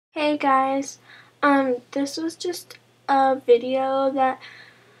Hey guys, this was just a video that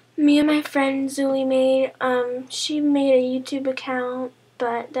me and my friend Zuly made. She made a YouTube account,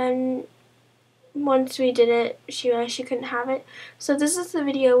 but then once we did it, she realized she couldn't have it. So this is the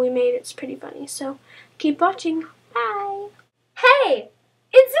video we made. It's pretty funny, so keep watching. Bye! Hey,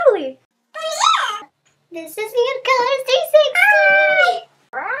 it's Zuly. Yeah. This is New Colors 360.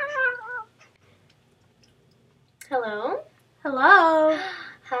 Hello. Hello!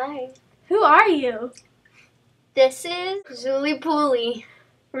 Hi. Who are you? This is Zuly Pooly.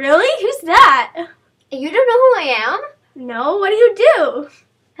 Really? Who's that? You don't know who I am? No, what do you do?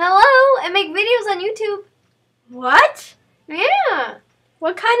 Hello, I make videos on YouTube. What? Yeah.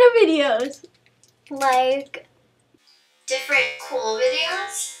 What kind of videos? Like different cool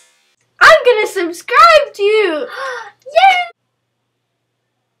videos. I'm gonna subscribe to you!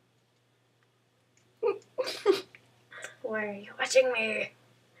 Yeah! Why are you watching me?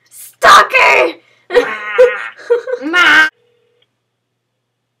 Stalker! Ma.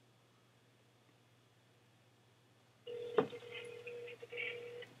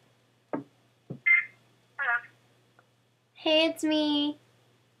 Hey, it's me.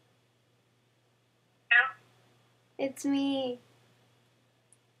 It's me.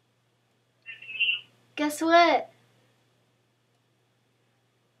 Guess what?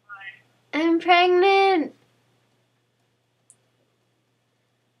 I'm pregnant.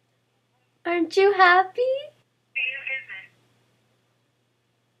 Aren't you happy?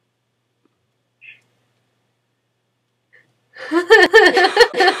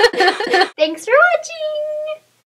 Thanks for watching.